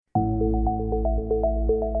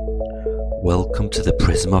Welcome to the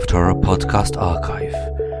Prism of Torah podcast archive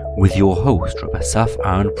with your host, Rabbi Asaf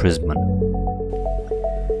Aaron Prisman.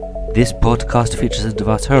 This podcast features a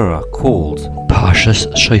Dvar Torah called Parshas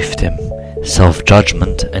Shoftim,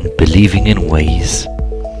 Self-Judgment and Believing in WAZE.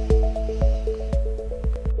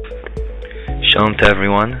 Shalom to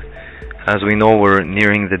everyone. As we know, we're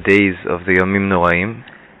nearing the days of the Yomim Noraim,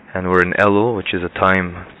 and we're in Elul, which is a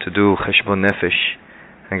time to do Cheshbon Nefesh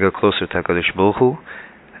and go closer to HaKadosh Baruch Hu.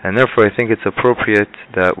 And therefore, I think it's appropriate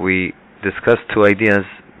that we discuss two ideas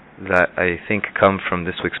that I think come from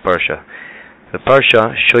this week's Parsha. The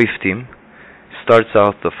Parsha Shoftim starts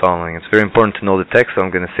out the following. It's very important to know the text, so I'm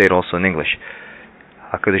going to say it also in English.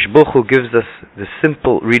 HaKadosh Baruch Hu gives us the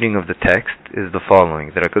simple reading of the text is the following: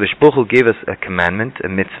 that HaKadosh Baruch Hu gave us a commandment, a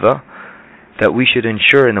mitzvah, that we should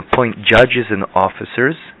ensure and appoint judges and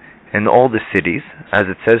officers in all the cities, as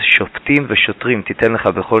it says, Shoftim v'shotrim titen lecha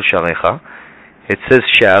b'chol sharecha. It says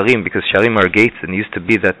Sha'arim because Sha'arim are gates, and it used to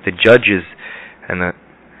be that the judges and the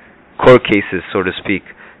court cases, so to speak,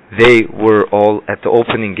 they were all at the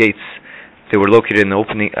opening gates. They were located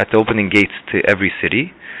at the opening gates to every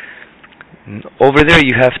city. Over there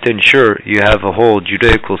you have to ensure you have a whole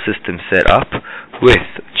Judaical system set up with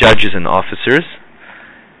judges and officers,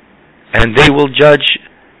 and they will judge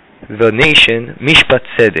the nation Mishpat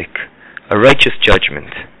Tzedek, a righteous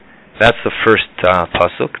judgment. That's the first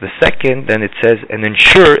pasuk. The second, then it says, and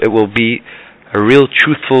ensure it will be a real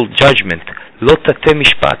truthful judgment. Lo tateh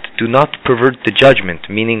mishpat, do not pervert the judgment,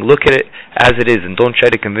 meaning look at it as it is and don't try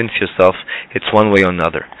to convince yourself it's one way or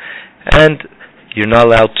another. And you're not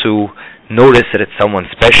allowed to notice that it's someone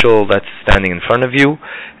special that's standing in front of you.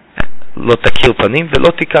 Lo takil panim ve'lo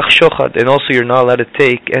tikach shochad, and also you're not allowed to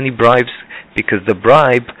take any bribes, because the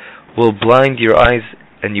bribe will blind your eyes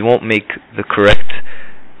and you won't make the correct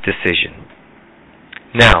decision.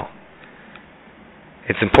 Now,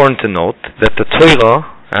 it's important to note that the Torah,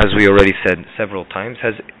 as we already said several times,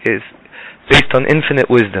 is based on infinite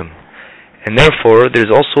wisdom, and therefore there's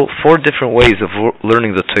also 4 different ways of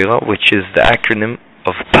learning the Torah, which is the acronym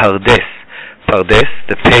of Pardes. Pardes,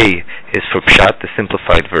 the Pei is for Pshat, the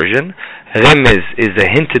simplified version. Remez is a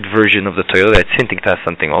hinted version of the Torah that's hinting to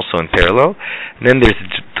something also in parallel. And then there's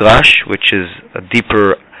Drash, which is a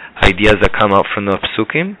deeper ideas that come out from the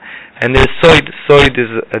Psukim, and there's Soid. Soid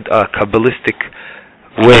is a Kabbalistic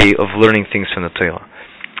way of learning things from the Torah.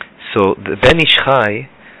 So the Ben Ish Chai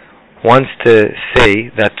wants to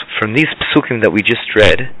say that from these Psukim that we just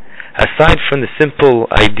read, aside from the simple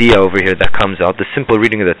idea over here that comes out, the simple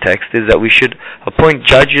reading of the text, is that we should appoint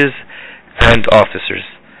judges and officers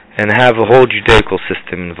and have a whole Judaical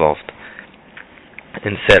system involved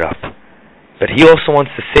and set up. But he also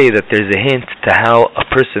wants to say that there's a hint to how a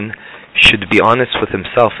person should be honest with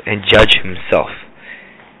himself and judge himself.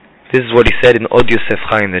 This is what he said in Od Yosef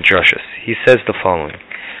Chai in the Drashos. He says the following: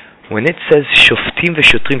 when it says Shoftim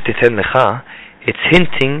v'shotrim titen lecha, it's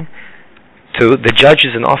hinting to the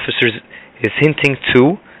judges and officers, is hinting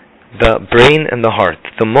to the brain and the heart,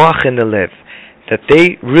 the moach and the lev, that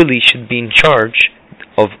they really should be in charge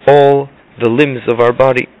of all the limbs of our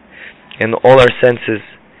body and all our senses.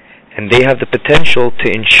 And they have the potential to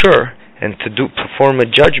ensure and to perform a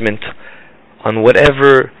judgment on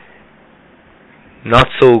whatever not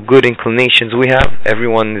so good inclinations we have.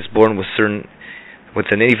 Everyone is born with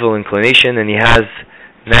an evil inclination, and he has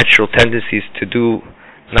natural tendencies to do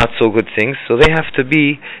not so good things. So they have to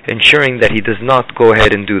be ensuring that he does not go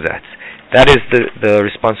ahead and do that. That is the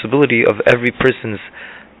responsibility of every person's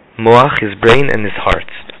moach, his brain, and his heart.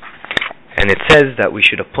 And it says that we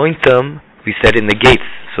should appoint them, we said, in the gates.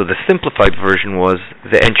 So the simplified version was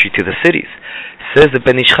the entry to the cities. Says the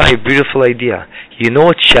Ben Ish Chai, a beautiful idea. You know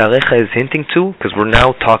what Sharecha is hinting to? Because we're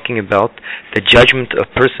now talking about the judgment a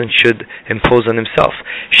person should impose on himself.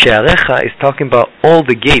 Sharecha is talking about all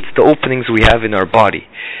the gates, the openings we have in our body,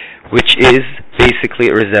 which is basically,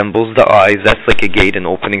 it resembles the eyes. That's like a gate, an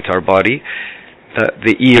opening to our body.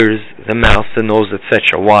 The ears, the mouth, the nose,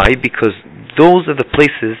 etc. Why? Because those are the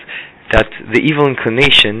places that the evil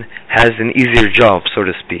inclination has an easier job, so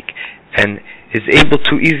to speak, and is able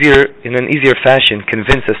to in an easier fashion,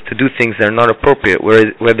 convince us to do things that are not appropriate,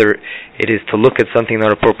 whether it is to look at something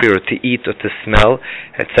not appropriate, or to eat, or to smell,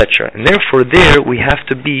 etc. And therefore there we have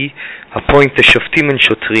to appoint the Shoftim and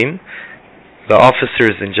Shotrim, the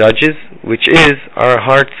officers and judges, which is our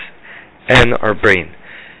hearts and our brain.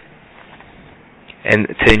 And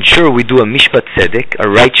to ensure we do a Mishpat Tzedek, a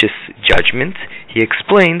righteous judgment, he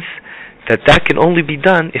explains that can only be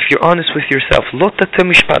done if you're honest with yourself. Lo tateh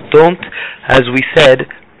mishpat, don't, as we said,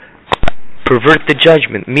 pervert the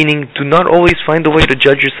judgment, meaning do not always find a way to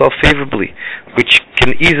judge yourself favorably, which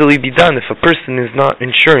can easily be done if a person is not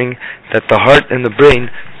ensuring that the heart and the brain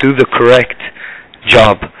do the correct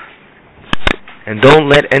job. And don't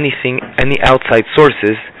let any outside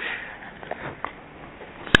sources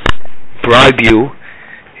bribe you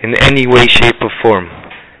in any way, shape, or form.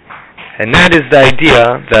 And that is the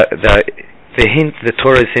idea that the hint the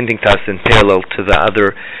Torah is hinting to us in parallel to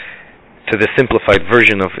the simplified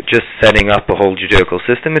version of just setting up a whole Judaical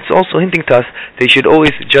system. It's also hinting to us that you should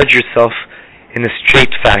always judge yourself in a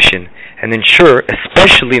straight fashion and ensure,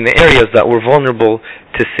 especially in the areas that were vulnerable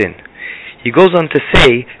to sin. He goes on to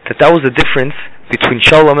say that was the difference between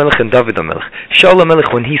Shaul HaMelech and David HaMelech. Shaul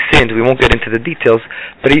HaMelech, when he sinned, we won't get into the details,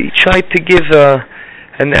 but he tried to give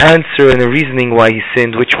an answer and a reasoning why he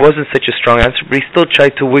sinned, which wasn't such a strong answer, but he still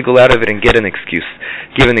tried to wiggle out of it and give an excuse.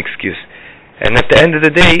 And at the end of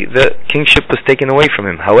the day, the kingship was taken away from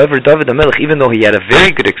him. However, David HaMelech, even though he had a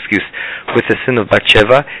very good excuse with the sin of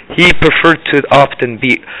Bathsheba, he preferred to opt and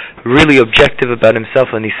be really objective about himself,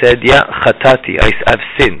 and he said, "Yeah, chatati, I've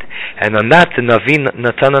sinned." And on that, the Natan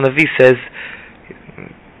HaNavi says,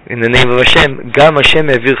 in the name of Hashem, Gam Hashem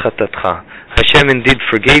evir chatatcha. Hashem indeed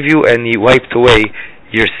forgave you and He wiped away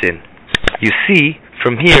your sin. You see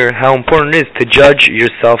from here how important it is to judge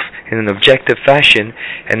yourself in an objective fashion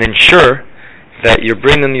and ensure that your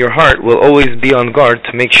brain and your heart will always be on guard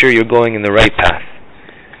to make sure you're going in the right path.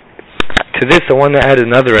 To this, I want to add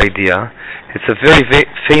another idea. It's a very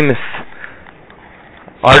famous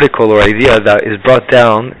article or idea that is brought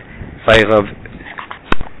down by Rav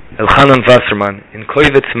Elchanan Wasserman in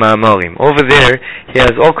Kovetz Ma'amarim. Over there, he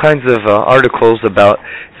has all kinds of articles about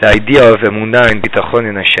the idea of emunah and bitachon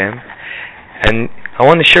in Hashem. And I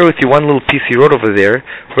want to share with you one little piece he wrote over there,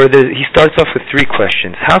 where he starts off with 3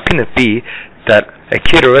 questions. How can it be that a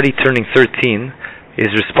kid already turning 13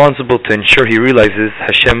 is responsible to ensure he realizes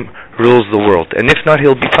Hashem rules the world? And if not,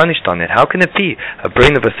 he'll be punished on it. How can it be? A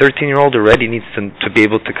brain of a 13-year-old already needs to be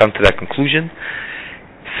able to come to that conclusion.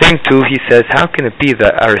 Thing 2, he says, how can it be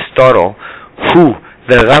that Aristotle,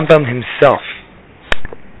 the Rambam himself,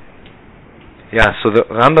 so the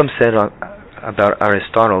Rambam said about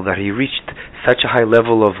Aristotle that he reached such a high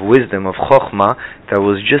level of wisdom, of Chokhmah, that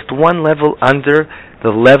was just one level under the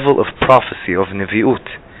level of prophecy, of Nevi'ut.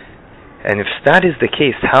 And if that is the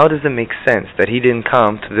case, how does it make sense that he didn't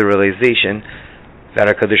come to the realization that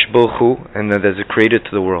HaKadosh Baruch Hu and that there's a creator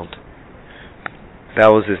to the world? That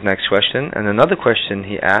was his next question. And another question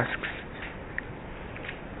he asks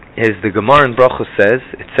is, the Gemara in Brachos says,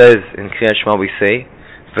 it says in Kriyat Shema we say,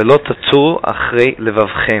 V'lo tatur achrei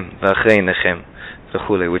levavchem v'achrei einechem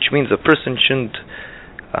v'chulei, which means a person shouldn't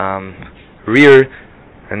rear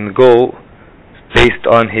and go based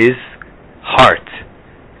on his heart.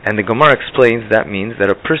 And the Gemara explains that means that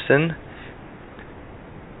a person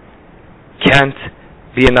can't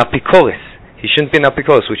be an apikoris. He shouldn't be an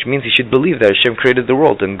apikoris, which means he should believe that Hashem created the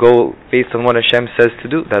world and go based on what Hashem says to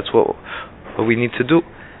do. That's what we need to do.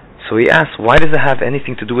 So he asks, why does it have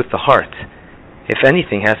anything to do with the heart? If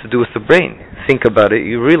anything, it has to do with the brain. Think about it,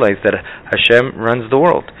 you realize that Hashem runs the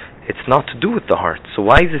world. It's not to do with the heart. So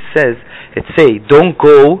why does it say, don't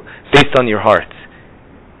go based on your heart?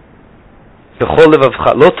 Lo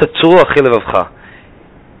tatur achrei levavcha.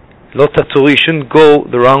 Lo tatur, you shouldn't go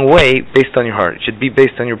the wrong way based on your heart. It should be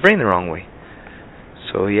based on your brain the wrong way.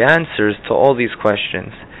 So he answers to all these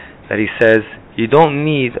questions that he says, you don't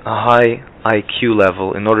need a high IQ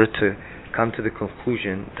level in order to come to the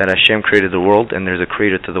conclusion that Hashem created the world and there's a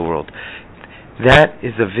creator to the world. That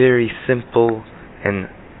is a very simple and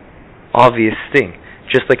obvious thing.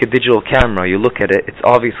 Just like a digital camera, you look at it, it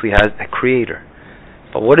obviously has a creator.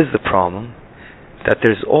 But what is the problem? That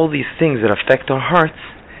there's all these things that affect our hearts,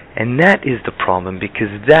 and that is the problem,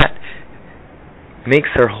 because that makes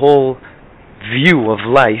our whole view of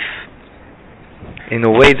life in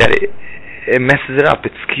a way that it messes it up,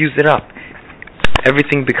 it skews it up.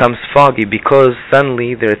 Everything becomes foggy because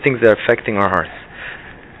suddenly there are things that are affecting our hearts.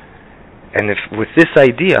 And if with this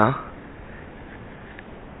idea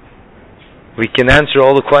we can answer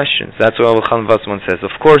all the questions. That's what Elchanan Wasserman says.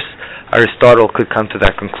 Of course, Aristotle could come to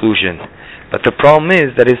that conclusion, but the problem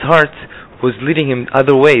is that his heart was leading him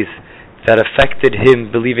other ways that affected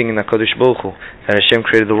him believing in HaKadosh Baruch Hu, that Hashem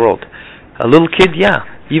created the world. A little kid,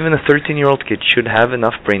 even a 13-year-old kid should have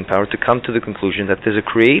enough brain power to come to the conclusion that there's a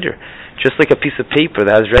creator. Just like a piece of paper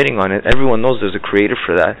that has writing on it, everyone knows there's a creator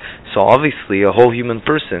for that. So obviously a whole human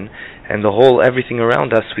person and the whole everything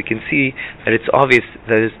around us, we can see that it's obvious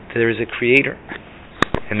that there is a creator.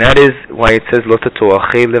 And that is why it says, Lo tatur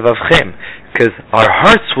achrei levavchem, because our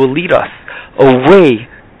hearts will lead us away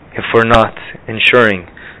if we're not ensuring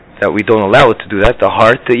that we don't allow it to do that. The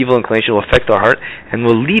heart, the evil inclination will affect our heart and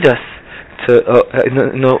will lead us to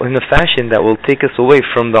in a fashion that will take us away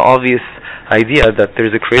from the obvious idea that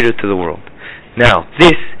there's a creator to the world. Now,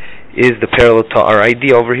 this is the parallel to our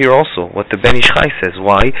idea over here also, what the Ben Ish Chai says.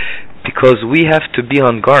 Why? Because we have to be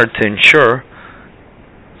on guard to ensure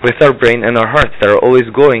with our brain and our hearts that are always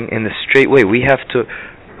going in the straight way. We have to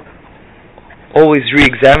always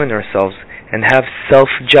re-examine ourselves and have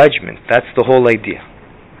self-judgment. That's the whole idea.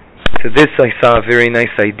 To this I saw a very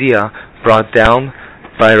nice idea brought down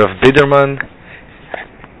by Rav Biderman,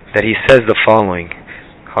 that he says the following.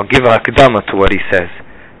 I'll give a hakdama to what he says.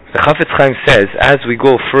 The Chafetz Chaim says, as we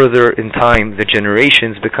go further in time, the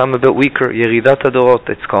generations become a bit weaker. Yeridat Adorot,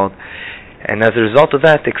 it's called. And as a result of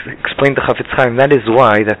that, explained the Chafetz Chaim, that is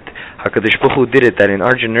why that HaKadosh Baruch Hu did it, that in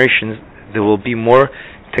our generations there will be more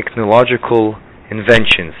technological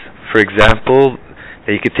inventions. For example,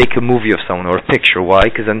 that you could take a movie of someone or a picture. Why?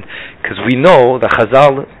 Because we know, the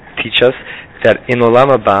Chazal teach us, that in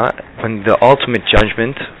Olam Haba, when the ultimate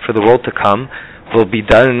judgment for the world to come will be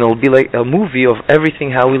done, and it will be like a movie of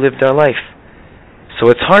everything, how we lived our life. So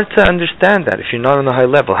it's hard to understand that if you're not on a high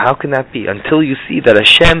level. How can that be? Until you see that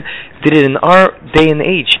Hashem did it in our day and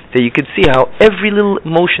age, that you could see how every little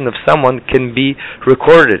emotion of someone can be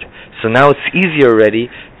recorded. So now it's easier already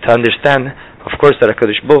to understand, of course, that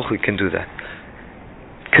HaKadosh Baruch Hu can do that.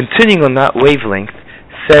 Continuing on that wavelength,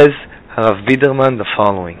 says Rav Biderman the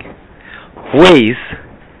following. WAZE,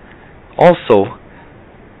 also,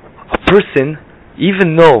 a person,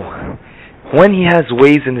 even though when he has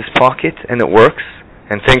WAZE in his pocket and it works,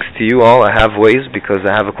 and thanks to you all, I have WAZE because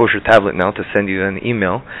I have a kosher tablet now to send you an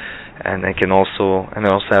email, and I also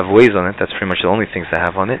have WAZE on it. That's pretty much the only things I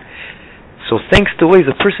have on it. So thanks to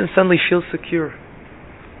WAZE, a person suddenly feels secure.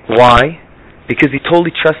 Why? Because he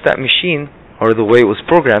totally trusts that machine, or the way it was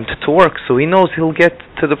programmed, to work, so he knows he'll get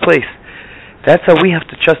to the place. That's how we have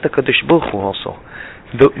to trust the HaKadosh Baruch Hu also.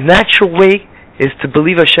 The natural way is to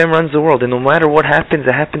believe Hashem runs the world, and no matter what happens,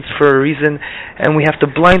 it happens for a reason, and we have to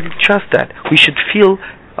blindly trust that. We should feel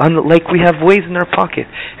like we have WAZE in our pocket.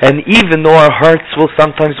 And even though our hearts will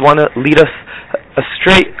sometimes want to lead us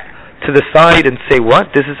astray to the side and say,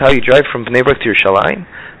 what? This is how you drive from Bnei Brak to Yerushalayim?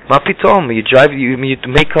 Ma pitom, you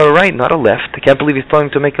make a right, not a left. I can't believe he's telling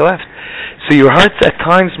you to make a left. So your hearts at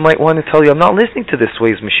times might want to tell you, I'm not listening to this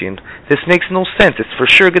WAZE machine. This makes no sense. It's for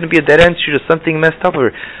sure going to be a dead end street or something messed up.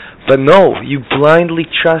 But no, you blindly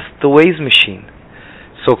trust the WAZE machine.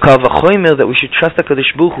 So kal v'chomer that we should trust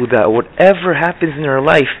HaKadosh Baruch Hu, that whatever happens in our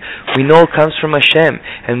life, we know it comes from Hashem,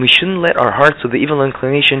 and we shouldn't let our hearts or the evil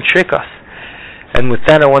inclination trick us. And with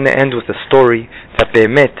that, I want to end with a story that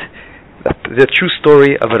be'emet, the true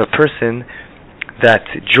story about a person that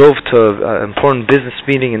drove to an important business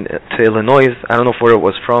meeting to Illinois. I don't know where it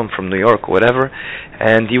was from New York or whatever.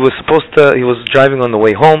 And he was driving on the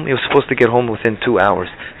way home. He was supposed to get home within 2 hours.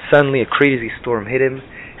 Suddenly a crazy storm hit him,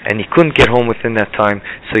 and he couldn't get home within that time.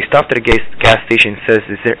 So he stopped at a gas station and says,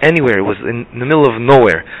 is there anywhere? It was in the middle of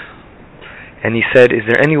nowhere. And he said, is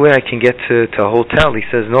there any way I can get to a hotel? He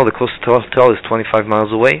says, no, the closest hotel is 25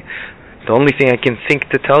 miles away. The only thing I can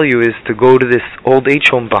think to tell you is to go to this old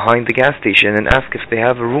age home behind the gas station and ask if they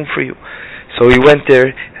have a room for you. So he went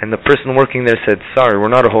there, and the person working there said, sorry,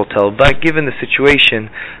 we're not a hotel, but given the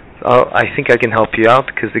situation, I think I can help you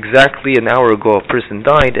out, because exactly an hour ago a person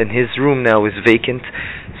died, and his room now is vacant,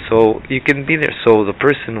 so you can be there. So the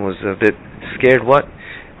person was a bit scared. What?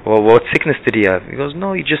 Well, what sickness did he have? He goes,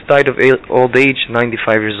 no, he just died of old age,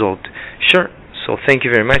 95 years old. Sure. So thank you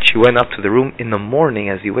very much. He went up to the room. In the morning,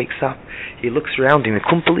 as he wakes up, he looks around him. He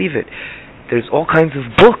couldn't believe it. There's all kinds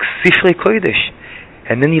of books, Sifrei Kodesh.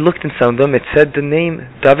 And then he looked in some of them. It said the name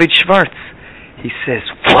David Schwartz. He says,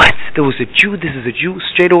 what? There was a Jew? This is a Jew?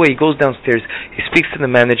 Straight away, he goes downstairs. He speaks to the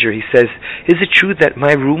manager. He says, is it true that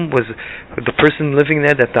my room was, the person living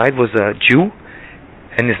there that died was a Jew?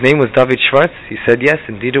 And his name was David Schwartz? He said, yes,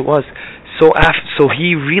 indeed it was. So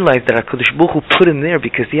he realized that HaKadosh Baruch Hu put him there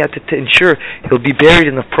because he had to ensure he'll be buried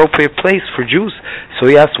in an appropriate place for Jews. So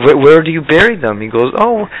he asked, where do you bury them? He goes,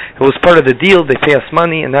 oh, it was part of the deal. They pay us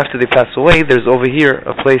money, and after they pass away, there's over here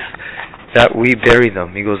a place that we bury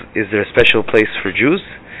them. He goes, is there a special place for Jews?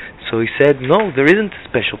 So he said, no, there isn't a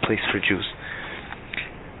special place for Jews.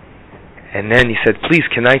 And then he said, please,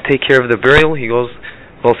 can I take care of the burial? He goes,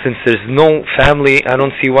 well, since there's no family, I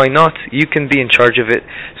don't see why not. You can be in charge of it.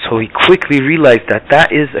 So he quickly realized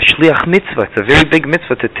that is a shliach mitzvah. It's a very big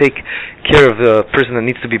mitzvah to take care of the person that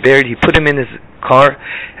needs to be buried. He put him in his car,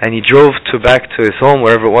 and he drove back to his home,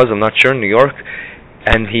 wherever it was, I'm not sure, New York.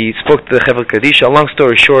 And he spoke to the Chevra Kadisha. Long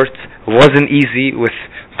story short, it wasn't ezy with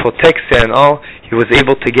protexia and all. He was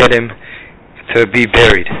able to get him to be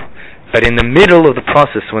buried. But in the middle of the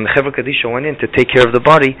process, when the Chevra Kadisha went in to take care of the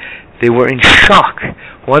body, they were in shock.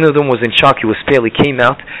 One of them was in shock. He was pale. He came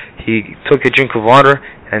out. He took a drink of water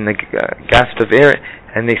and a gasp of air.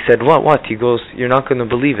 And they said, what? He goes, you're not going to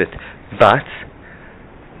believe it. But,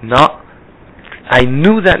 I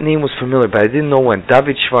knew that name was familiar, but I didn't know when.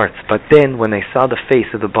 David Schwartz. But then, when I saw the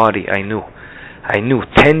face of the body, I knew.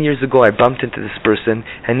 10 years ago, I bumped into this person,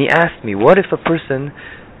 and he asked me, what if a person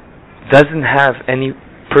doesn't have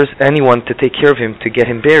anyone to take care of him to get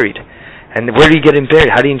him buried? And where do you get him buried?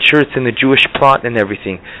 How do you ensure it's in the Jewish plot and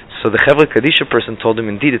everything? So the Chevra Kadisha person told him,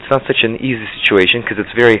 indeed, it's not such an easy situation because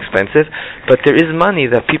it's very expensive, but there is money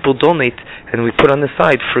that people donate and we put on the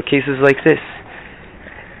side for cases like this.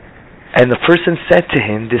 And the person said to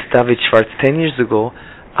him, this David Schwartz, 10 years ago,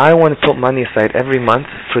 I want to put money aside every month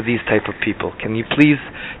for these type of people. Can you please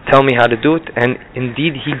tell me how to do it? And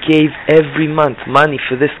indeed, he gave every month money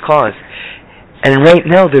for this cause. And right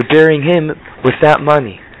now, they're burying him with that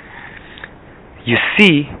money. You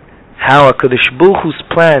see how HaKadosh Baruch Hu's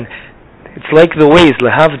plan, it's like the WAZE,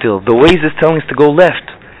 lehavdil. The WAZE is telling us to go left.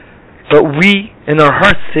 But we, in our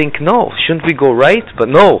hearts, think, no, shouldn't we go right? But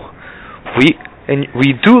no. We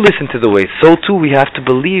do listen to the WAZE. So too, we have to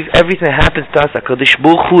believe everything that happens to us, HaKadosh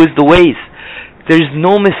Baruch Hu is the WAZE. There's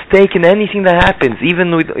no mistake in anything that happens, even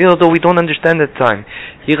though we don't understand at the time.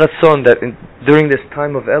 Yiratzon, that during this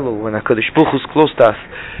time of Elul, when HaKadosh Baruch Hu is close to us,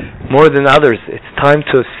 more than others, it's time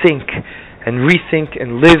to think and rethink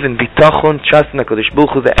and live in bitachon, trust in HaKadosh Baruch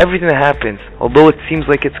Hu, that everything that happens, although it seems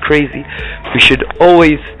like it's crazy, we should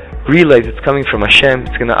always realize it's coming from Hashem.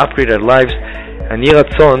 It's going to upgrade our lives, and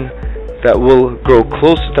Yiratzon, that we'll grow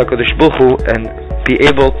close to HaKadosh Baruch Hu and be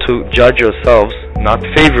able to judge ourselves not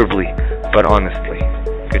favorably, but honestly.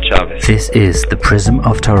 Good Shabbos. This is the Prism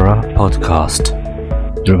of Torah podcast.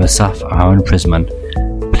 Rabbi Asaf Aaron Prisman.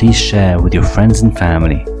 Please share with your friends and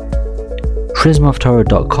family.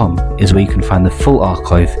 prismoftorah.com is where you can find the full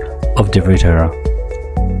archive of Divrei Torah.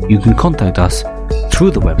 You can contact us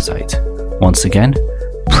through the website. Once again,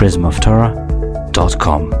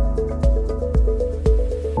 prismoftorah.com.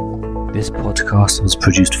 This podcast was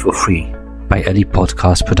produced for free by Eli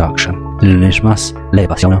Podcast Production. L'Nishmas,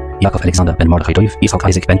 Le'Bas Yona, Yaakov Alexander Ben Mordechai Toiv, Yitzhak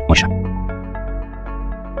Isaac Ben Moshe.